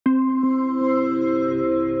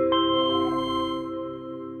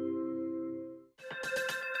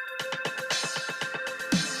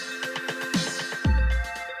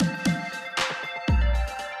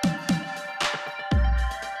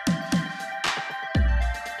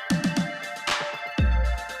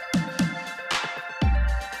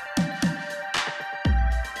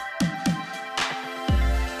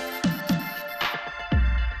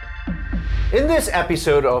In this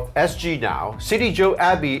episode of SG Now, CityJo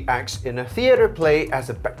Abby acts in a theatre play as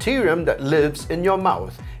a bacterium that lives in your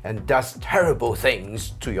mouth and does terrible things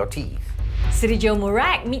to your teeth. CityJo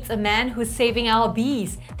Morag meets a man who's saving our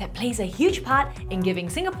bees that plays a huge part in giving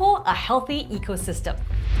Singapore a healthy ecosystem.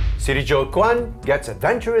 CityJo Guan gets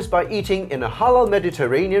adventurous by eating in a halal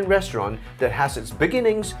Mediterranean restaurant that has its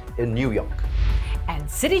beginnings in New York. And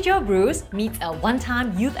CityJo Bruce meets a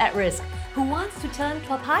one-time youth at risk who wants to turn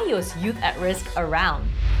Toa Payoh's youth at risk around.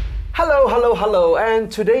 Hello, and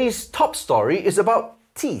today's top story is about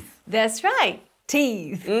teeth. That's right,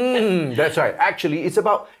 teeth. That's right. Actually, it's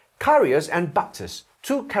about Karius and Baktus,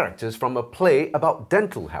 two characters from a play about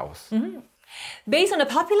dental health. Based on a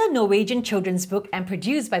popular Norwegian children's book and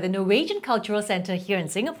produced by the Norwegian Cultural Centre here in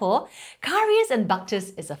Singapore, Karius and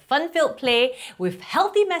Baktus is a fun-filled play with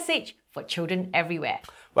healthy message for children everywhere.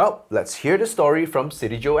 Well, let's hear the story from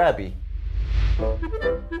CityJo Abby.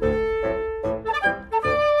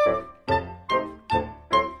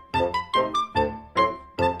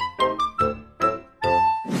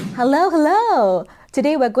 Hello!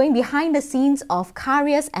 Today we're going behind the scenes of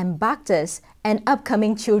Karius and Baktus, an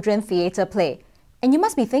upcoming children theatre play. And you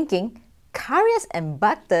must be thinking, Karius and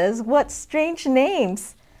Baktus, what strange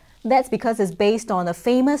names! That's because it's based on a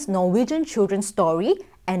famous Norwegian children's story,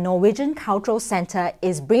 and Norwegian Cultural Centre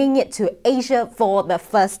is bringing it to Asia for the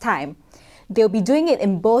first time. They'll be doing it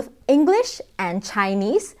in both English and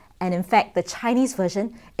Chinese, and in fact, the Chinese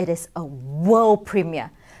version, it is a world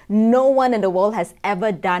premiere. No one in the world has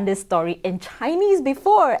ever done this story in Chinese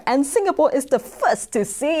before, and Singapore is the first to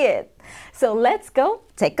see it. So let's go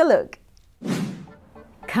take a look.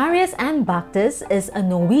 Karius and Baktus is a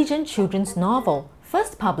Norwegian children's novel,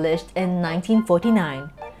 first published in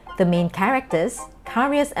 1949. The main characters,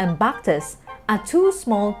 Karius and Baktus, are two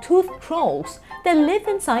small toothed trolls that live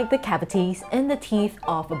inside the cavities in the teeth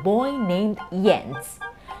of a boy named Jens.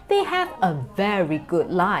 They have a very good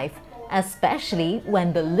life, especially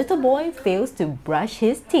when the little boy fails to brush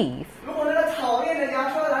his teeth.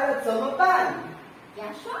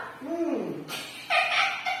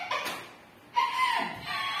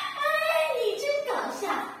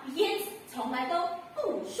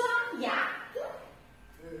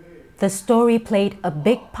 The story played a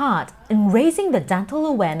big part in raising the dental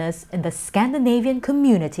awareness in the Scandinavian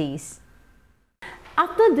communities.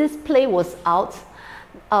 After this play was out,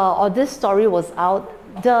 or this story was out,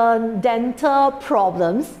 the dental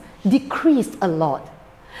problems decreased a lot.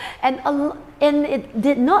 And it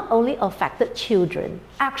did not only affect children,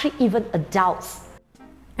 actually even adults.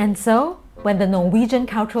 And so, when the Norwegian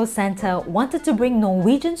Cultural Centre wanted to bring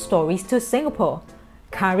Norwegian stories to Singapore,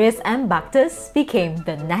 Karius and Baktus became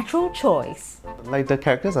the natural choice. Like, the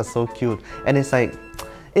characters are so cute, and it's like,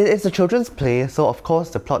 it's a children's play, so of course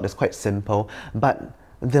the plot is quite simple, but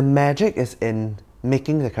the magic is in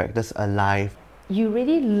making the characters alive. You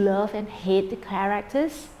really love and hate the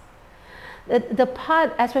characters. The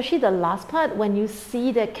part, especially the last part, when you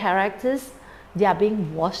see the characters, they are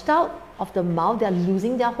being washed out of the mouth, they are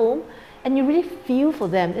losing their home, and you really feel for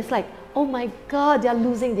them. It's like, oh my God, they are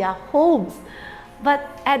losing their homes.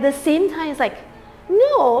 But at the same time, it's like,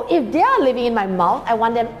 no, if they are living in my mouth, I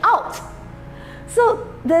want them out. So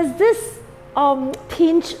there's this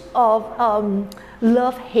pinch of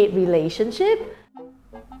love-hate relationship.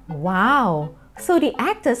 Wow! So the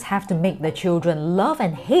actors have to make the children love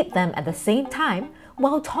and hate them at the same time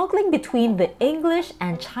while toggling between the English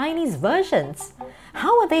and Chinese versions.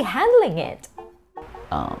 How are they handling it?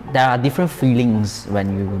 There are different feelings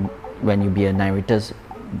when you be a narrator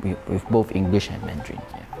with both English and Mandarin.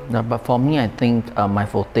 Yeah. But for me, I think my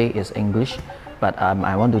forte is English, but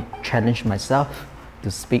I want to challenge myself to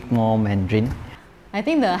speak more Mandarin. I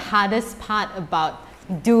think the hardest part about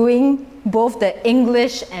doing both the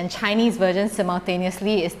English and Chinese versions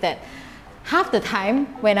simultaneously is that half the time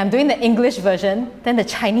when I'm doing the English version, then the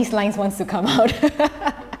Chinese lines wants to come out.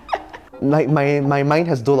 Like, my mind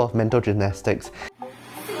has done a lot of mental gymnastics.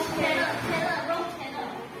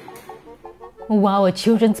 While a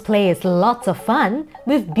children's play is lots of fun,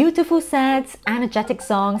 with beautiful sets, energetic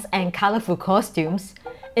songs and colourful costumes,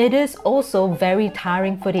 it is also very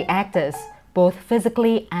tiring for the actors, both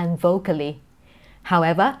physically and vocally.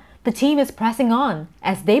 However, the team is pressing on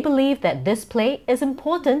as they believe that this play is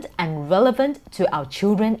important and relevant to our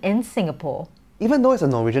children in Singapore. Even though it's a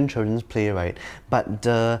Norwegian children's play, right, but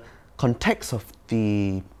the context of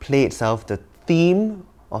the play itself, the theme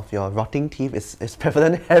of your rotting teeth is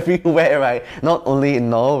prevalent everywhere, right? Not only in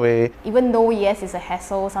Norway. Even though, yes, it's a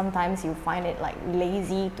hassle, sometimes you find it like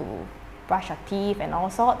lazy to brush your teeth and all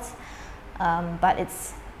sorts, but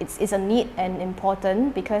it's it's a need and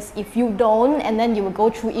important, because if you don't, and then you will go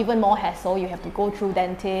through even more hassle. You have to go through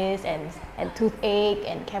dentists and toothache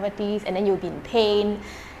and cavities, and then you'll be in pain.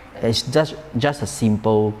 It's just a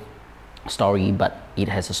simple story, but it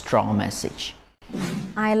has a strong message.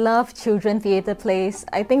 I love children theatre plays.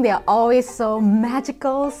 I think they are always so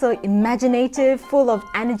magical, so imaginative, full of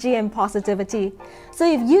energy and positivity. So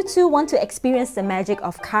if you too want to experience the magic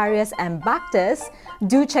of Karius and Baktus,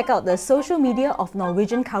 do check out the social media of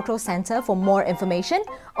Norwegian Cultural Centre for more information,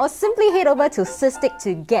 or simply head over to Sistik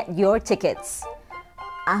to get your tickets.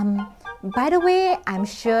 By the way, I'm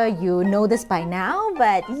sure you know this by now,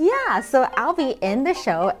 but yeah, so I'll be in the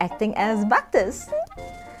show acting as Baktus.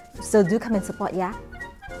 So do come and support, yeah?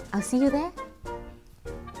 I'll see you there.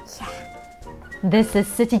 Yeah. This is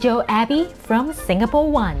CityJo Abby from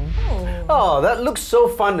Singapore One. Oh, that looks so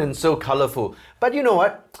fun and so colourful. But you know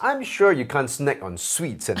what? I'm sure you can't snack on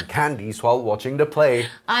sweets and candies while watching the play.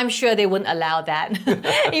 I'm sure they wouldn't allow that.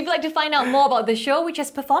 If you'd like to find out more about the show, which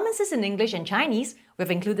has performances in English and Chinese,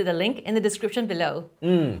 we've included a link in the description below.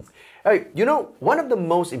 Hey, you know, one of the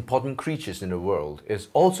most important creatures in the world is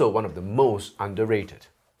also one of the most underrated.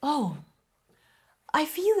 Oh, I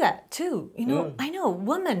feel that too. You know, I know,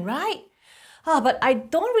 woman, right? But I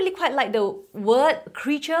don't really quite like the word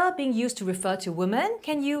creature being used to refer to women.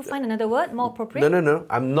 Can you find another word more appropriate? No.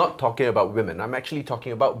 I'm not talking about women. I'm actually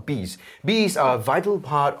talking about bees. Bees are a vital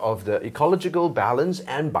part of the ecological balance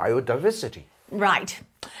and biodiversity. Right.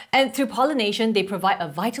 And through pollination, they provide a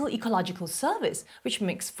vital ecological service, which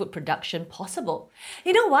makes food production possible.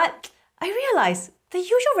 You know what? I realize the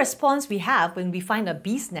usual response we have when we find a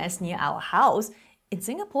bee's nest near our house in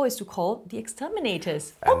Singapore is to call the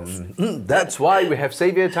exterminators. And that's why we have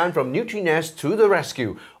Xavier Tan from Nutrinest to the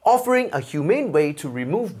rescue, offering a humane way to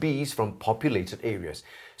remove bees from populated areas.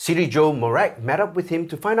 CityJo Morag met up with him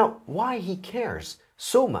to find out why he cares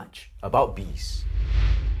so much about bees.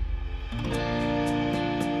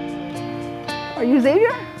 Are you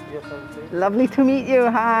Xavier? Yes, I'm Xavier. Lovely to meet you.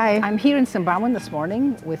 Hi. I'm here in Sembawang this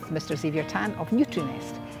morning with Mr. Xavier Tan of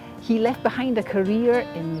Nutrinest. He left behind a career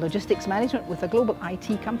in logistics management with a global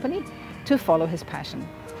IT company to follow his passion.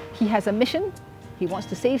 He has a mission. He wants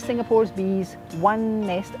to save Singapore's bees one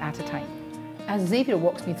nest at a time. As Xavier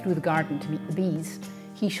walks me through the garden to meet the bees,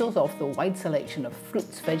 he shows off the wide selection of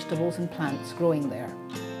fruits, vegetables and plants growing there.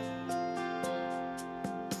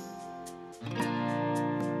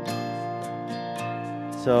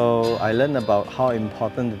 So I learned about how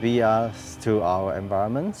important bees are to our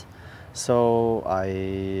environment. So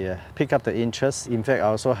I pick up the interest. In fact, I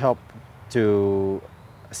also help to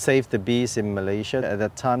save the bees in Malaysia. At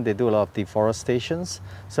that time, they do a lot of deforestation.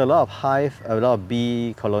 So a lot of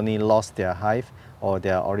bee colony lost their hive or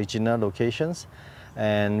their original locations.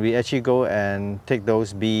 And we actually go and take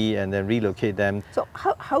those bees and then relocate them. So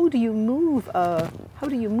how do you move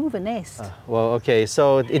a nest? Well, okay,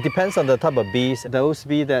 so it depends on the type of bees. Those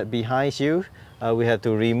bees that behind you, we have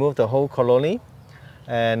to remove the whole colony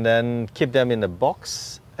and then keep them in a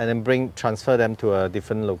box and then transfer them to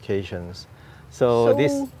different locations. So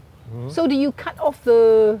do you cut off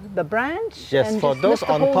the branch? Yes, and for those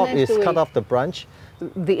on top is cut off the branch.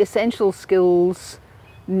 The essential skills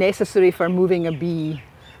necessary for moving a bee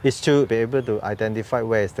is to be able to identify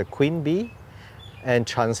where is the queen bee and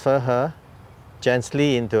transfer her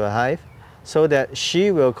gently into a hive so that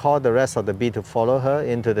she will call the rest of the bee to follow her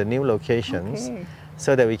into the new locations. Okay.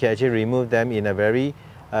 So that we can actually remove them in a very,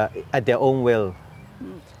 at their own will.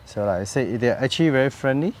 So like I said, they're actually very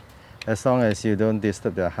friendly as long as you don't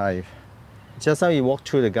disturb their hive. Just now you walk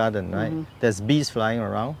through the garden, right? There's bees flying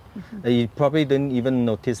around. You probably didn't even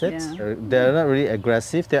notice it. Yeah. They're not really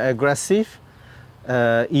aggressive. They're aggressive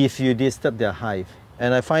if you disturb their hive.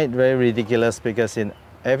 And I find it very ridiculous because in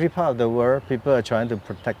every part of the world, people are trying to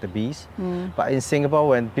protect the bees. But in Singapore,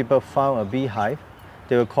 when people found a beehive,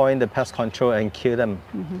 they will call in the pest control and kill them.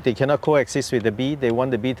 They cannot coexist with the bee. They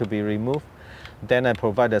want the bee to be removed. Then I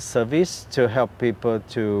provide a service to help people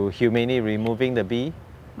to humanely removing the bee.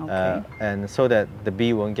 Okay. And so that the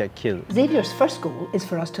bee won't get killed. Xavier's first goal is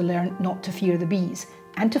for us to learn not to fear the bees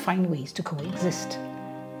and to find ways to coexist.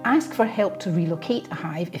 Ask for help to relocate a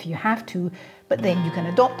hive if you have to, but then you can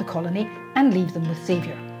adopt the colony and leave them with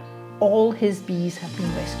Xavier. All his bees have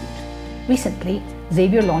been rescued. Recently,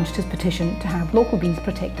 Xavier launched his petition to have local bees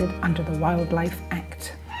protected under the Wildlife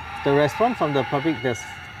Act. The response from the public,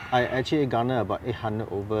 I actually garnered about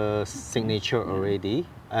 800 over signature already.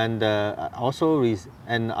 And I also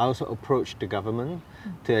approached the government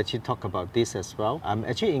to actually talk about this as well. I'm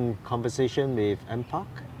actually in conversation with MPark.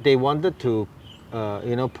 They wanted to,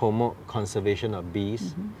 promote conservation of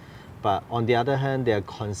bees, but on the other hand, they are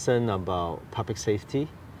concerned about public safety.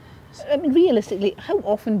 I mean, realistically, how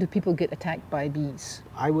often do people get attacked by bees?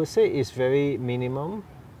 I would say it's very minimum.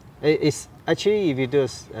 It's actually,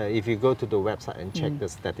 if you go to the website and check the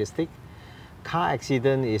statistic, car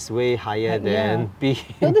accident is way higher than bee.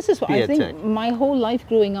 Well, this is what I attack. think. My whole life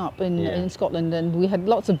growing up in Scotland, and we had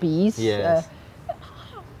lots of bees. Yes.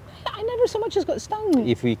 I never so much as got stung.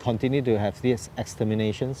 If we continue to have these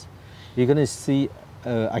exterminations, you're going to see,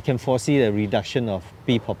 I can foresee a reduction of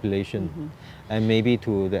bee population, and maybe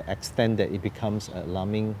to the extent that it becomes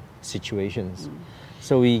alarming situations.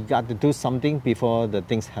 So we got to do something before the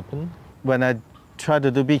things happen. When I try to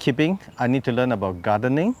do beekeeping, I need to learn about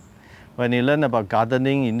gardening. When you learn about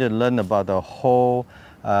gardening, you need to learn about the whole,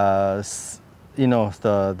 the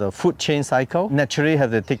food chain cycle. Naturally, have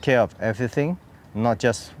to take care of everything, not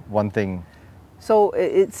just one thing. So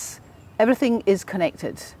everything is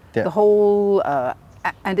connected. Yeah. The whole,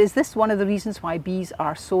 and is this one of the reasons why bees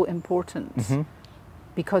are so important?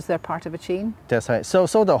 Because they're part of a chain? That's right. So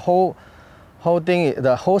the whole thing,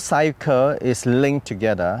 the whole cycle is linked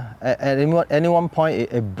together. At any one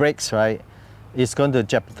point, it breaks, right? It's going to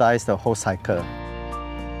jeopardize the whole cycle.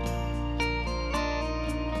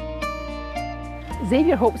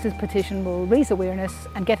 Xavier hopes his petition will raise awareness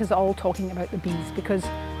and get us all talking about the bees, because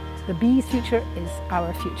the bees' future is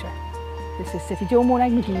our future. This is CityJo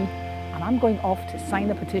Morag, and I'm going off to sign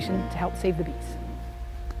a petition to help save the bees.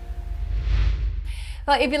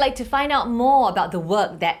 Well, if you'd like to find out more about the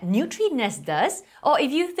work that Nutrinest does, or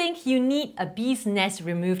if you think you need a bee's nest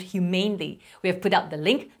removed humanely, we have put up the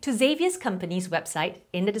link to Xavier's company's website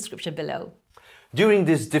in the description below. During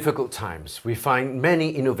these difficult times, we find many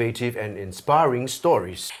innovative and inspiring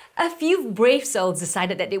stories. A few brave souls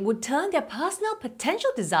decided that they would turn their personal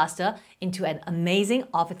potential disaster into an amazing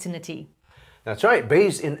opportunity. That's right,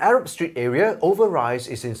 based in Arab Street area, Overrice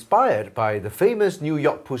is inspired by the famous New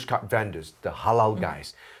York pushcart vendors, the Halal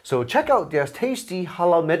Guys. So check out their tasty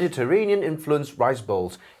halal Mediterranean-influenced rice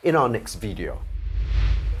bowls in our next video.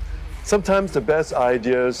 Sometimes the best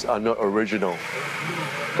ideas are not original.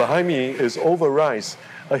 Behind me is Overrice,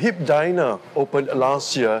 a hip diner opened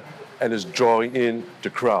last year and is drawing in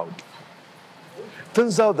the crowd.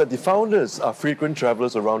 Turns out that the founders are frequent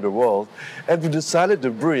travelers around the world and we decided to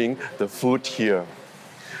bring the food here.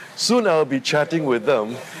 Soon I'll be chatting with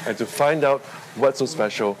them and to find out what's so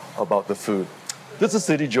special about the food. This is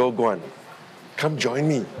CityJo Guan. Come join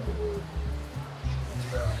me.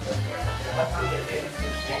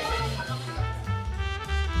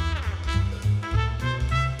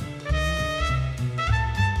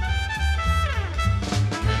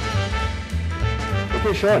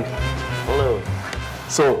 Okay, Sean. Hello.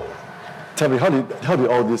 So, tell me, how did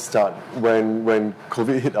all this start? When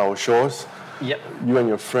COVID hit our shores, Yep. you and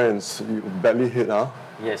your friends, you badly hit, huh?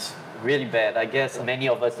 Yes, really bad. I guess many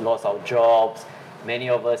of us lost our jobs. Many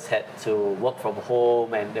of us had to work from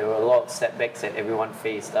home, and there were a lot of setbacks that everyone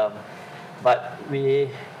faced. But we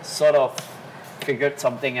sort of figured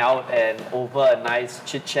something out, and over a nice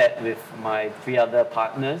chit chat with my 3 other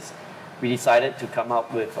partners, we decided to come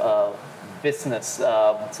up with a business,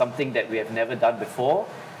 something that we have never done before.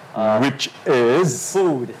 Which is?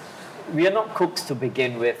 Food. We are not cooks to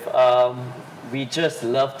begin with. We just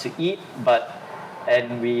love to eat,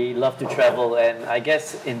 and we love to travel. And I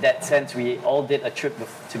guess in that sense, we all did a trip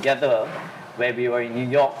together where we were in New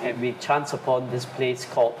York, and we chanced upon this place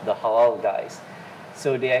called the Halal Guys.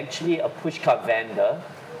 So they're actually a pushcart vendor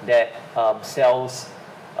that sells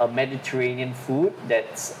Mediterranean food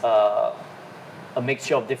that's a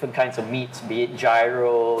mixture of different kinds of meats, be it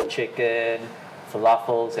gyro, chicken,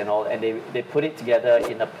 falafels and all, and they put it together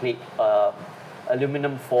in a plate,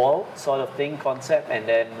 aluminum foil sort of thing concept, and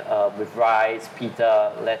then with rice,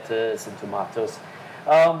 pita, lettuce and tomatoes.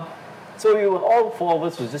 So we were, all 4 of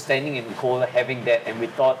us was just standing in the cold having that, and we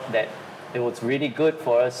thought that it was really good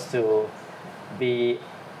for us to be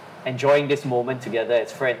enjoying this moment together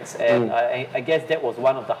as friends. And I guess that was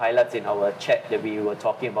one of the highlights in our chat that we were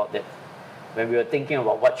talking about, that when we were thinking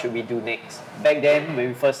about what should we do next. Back then, when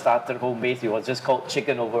we first started home base, it was just called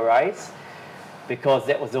chicken over rice, because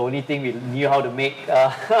that was the only thing we knew how to make.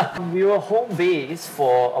 We were home base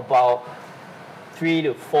for about 3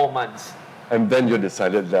 to 4 months. And then you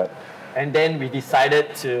decided that. And then we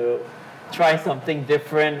decided to try something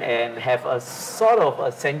different and have a sort of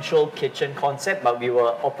essential kitchen concept, but we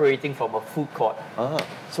were operating from a food court.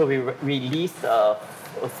 So we released a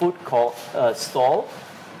food court stall,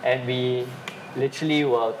 and we literally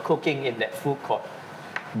were cooking in that food court.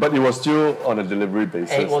 But it was still on a delivery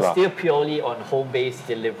basis. And it was still purely on home-based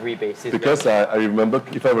delivery basis. Because I remember,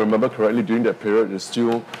 if I remember correctly, during that period, it's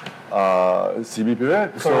still CB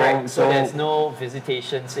period. Correct. So there's no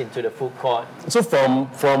visitations into the food court. So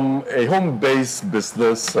from a home-based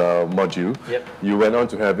business module, Yep. you went on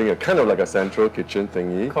to having a kind of like a central kitchen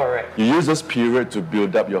thingy. Correct. You use this period to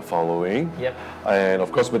build up your following. Yep. And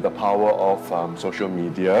of course, with the power of social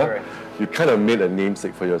media, Correct. you kind of made a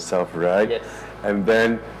namesake for yourself, right? Yes. And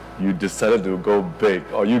then you decided to go big,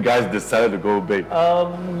 or you guys decided to go big.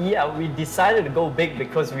 Yeah, we decided to go big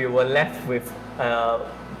because we were left with a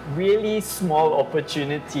really small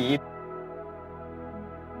opportunity.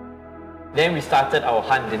 Then we started our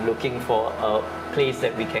hunt in looking for a place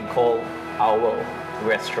that we can call our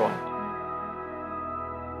restaurant.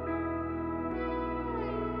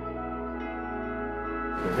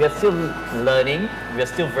 We are still learning, we are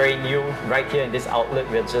still very new right here in this outlet.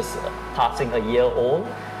 We are just passing a year old.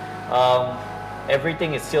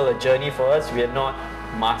 Everything is still a journey for us. We are not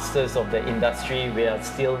masters of the industry. We are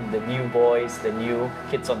still the new boys, the new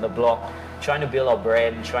kids on the block, trying to build our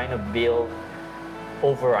brand, trying to build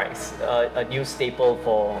Overrice, a new staple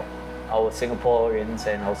for our Singaporeans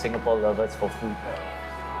and our Singapore lovers for food.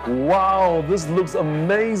 Wow, this looks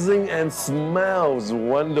amazing and smells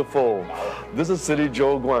wonderful. This is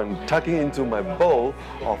CityJo Guan tucking into my bowl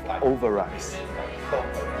of Overrice.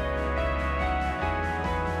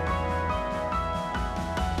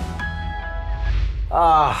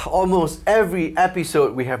 Almost every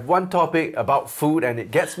episode we have one topic about food and it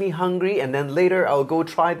gets me hungry, and then later I'll go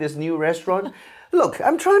try this new restaurant. Look,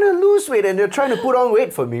 I'm trying to lose weight and you're trying to put on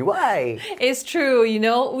weight for me. Why? It's true, you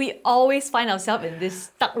know, we always find ourselves in this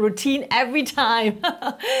stuck routine every time.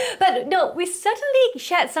 But no, we certainly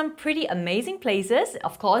shared some pretty amazing places.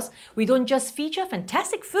 Of course, we don't just feature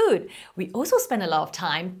fantastic food, we also spend a lot of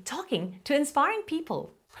time talking to inspiring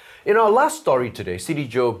people. In our last story today,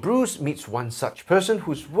 CityJo Bruce meets one such person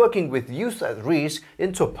who's working with youth at risk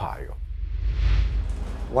in Toa Payoh.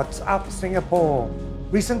 What's up, Singapore?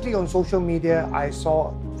 Recently on social media, I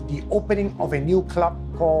saw the opening of a new club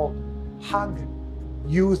called HUGS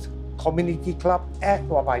Youth Community Club at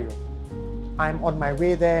Toa Payoh. I'm on my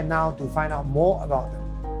way there now to find out more about them.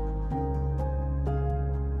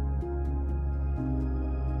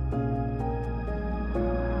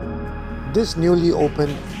 This newly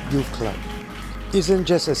opened youth club isn't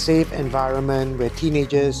just a safe environment where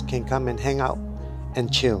teenagers can come and hang out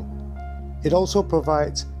and chill. It also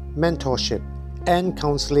provides mentorship and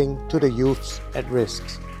counseling to the youths at risk.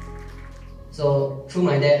 So through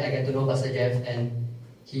my dad, I get to know Pastor Jeff, and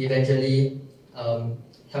he eventually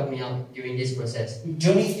helped me out during this process.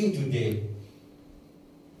 Journey till today,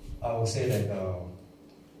 I would say that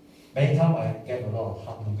many times I get a lot of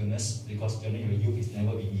heartbrokeness because journey with youth is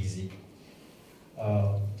never been easy.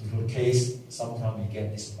 To do the case, sometimes we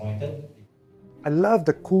get disappointed. I love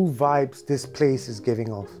the cool vibes this place is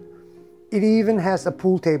giving off. It even has a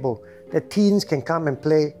pool table that teens can come and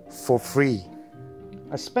play for free.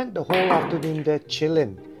 I spent the whole afternoon there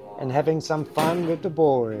chilling and having some fun with the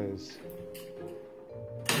boys.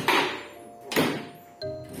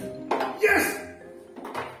 Yes!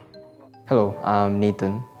 Hello, I'm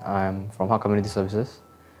Nathan. I'm from HUGS Community Services.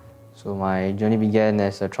 So my journey began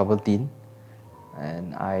as a troubled teen,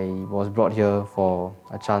 and I was brought here for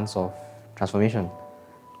a chance of transformation.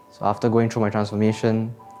 So after going through my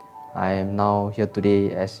transformation, I am now here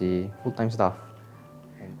today as a full-time staff.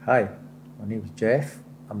 Hi, my name is Jeff.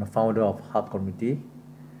 I'm the founder of HUGS Community.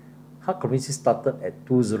 HUGS Community started at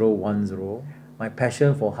 2010. My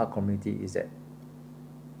passion for HUGS Community is that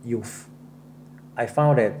youth. I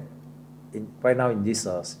found that right now in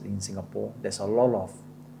Singapore, there's a lot of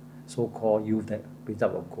so-called youth that picked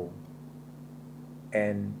up a goal.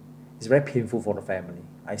 And it's very painful for the family.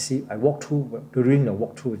 I walk through, during the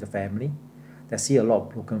walk through with the family, I see a lot of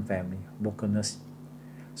broken family, brokenness.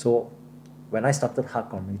 So when I started HUGS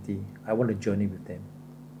Community, I want to journey with them.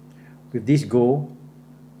 With this goal,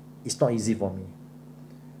 it's not easy for me.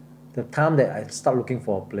 The time that I start looking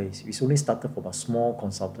for a place, it's only started from a small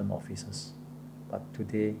consultant offices. But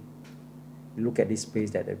today, you look at this place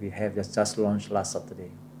that we have just launched last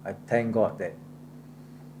Saturday. I thank God that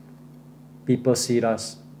people see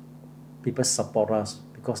us, people support us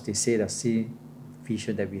because they see the same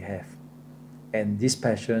vision that we have. And this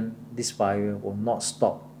passion, this fire will not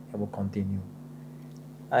stop and will continue.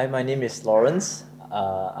 Hi, my name is Lawrence.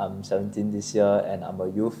 I'm 17 this year and I'm a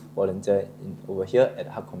youth volunteer over here at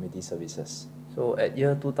HUGS Community Services. So at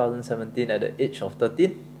year 2017, at the age of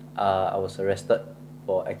 13, I was arrested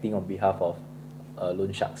for acting on behalf of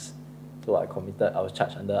loan sharks. So I was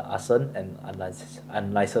charged under arson and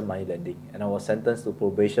unlicensed money lending, and I was sentenced to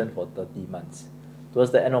probation for 30 months.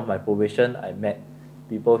 Towards the end of my probation, I met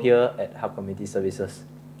people here at HUGS Community Services.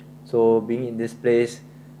 So being in this place,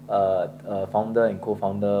 founder and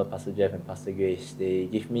co-founder, Pastor Jeff and Pastor Grace, they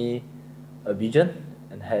give me a vision,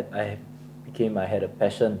 and I had a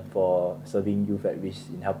passion for serving youth at risk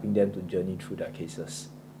in helping them to journey through their cases.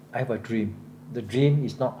 I have a dream. The dream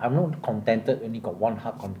is not, I'm not contented only got one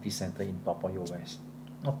HUGS community center in Toa Payoh West.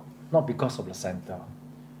 Not because of the center.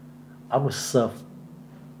 I want to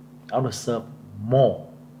serve more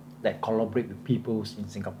that collaborate with people in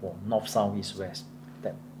Singapore, North, South, East, West.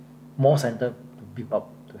 That more center to build up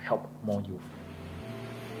to help more youth.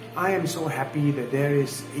 I am so happy that there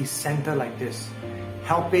is a center like this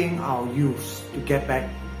helping our youths to get back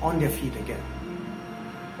on their feet again.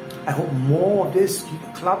 I hope more of these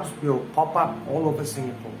clubs will pop up all over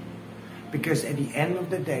Singapore, because at the end of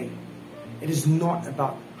the day, it is not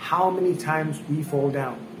about how many times we fall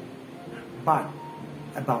down, but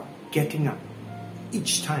about getting up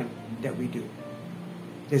each time that we do.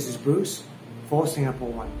 This is Bruce for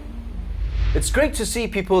Singapore One. It's great to see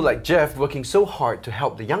people like Jeff working so hard to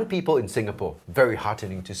help the young people in Singapore. Very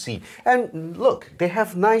heartening to see. And look, they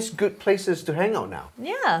have nice, good places to hang out now.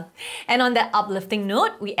 Yeah. And on that uplifting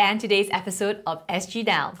note, we end today's episode of SG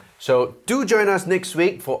Down. So do join us next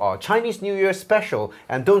week for our Chinese New Year special,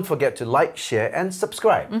 and don't forget to like, share and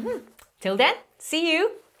subscribe. Till then, see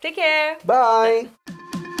you. Take care. Bye.